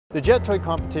The Jet Toy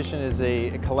competition is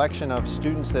a collection of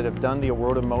students that have done the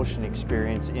World of Motion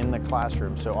experience in the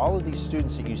classroom. So all of these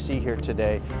students that you see here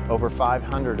today, over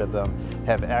 500 of them,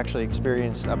 have actually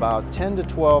experienced about 10 to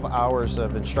 12 hours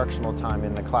of instructional time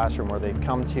in the classroom where they've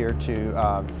come here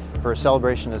for a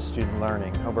celebration of student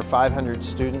learning. Over 500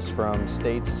 students from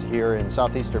states here in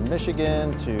southeastern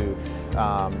Michigan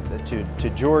to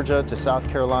Georgia, to South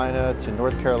Carolina, to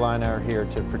North Carolina are here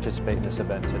to participate in this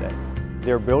event today.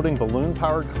 They're building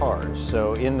balloon-powered cars.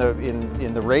 So in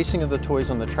the racing of the toys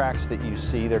on the tracks that you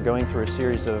see, they're going through a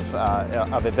series of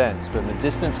events, from the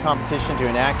distance competition to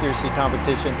an accuracy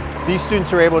competition. These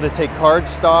students are able to take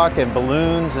cardstock and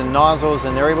balloons and nozzles,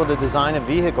 and they're able to design a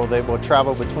vehicle that will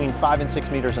travel between 5 and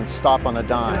 6 meters and stop on a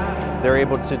dime. They're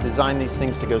able to design these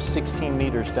things to go 16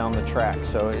 meters down the track.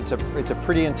 So it's a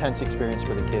pretty intense experience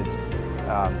for the kids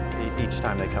each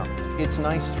time they come. It's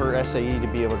nice for SAE to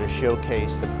be able to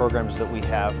showcase the programs that we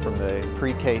have from the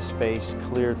pre-K space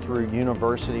clear through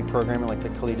university programming like the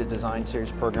Collegiate Design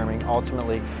Series programming,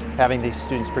 ultimately having these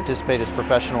students participate as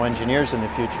professional engineers in the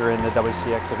future in the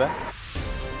WCX event.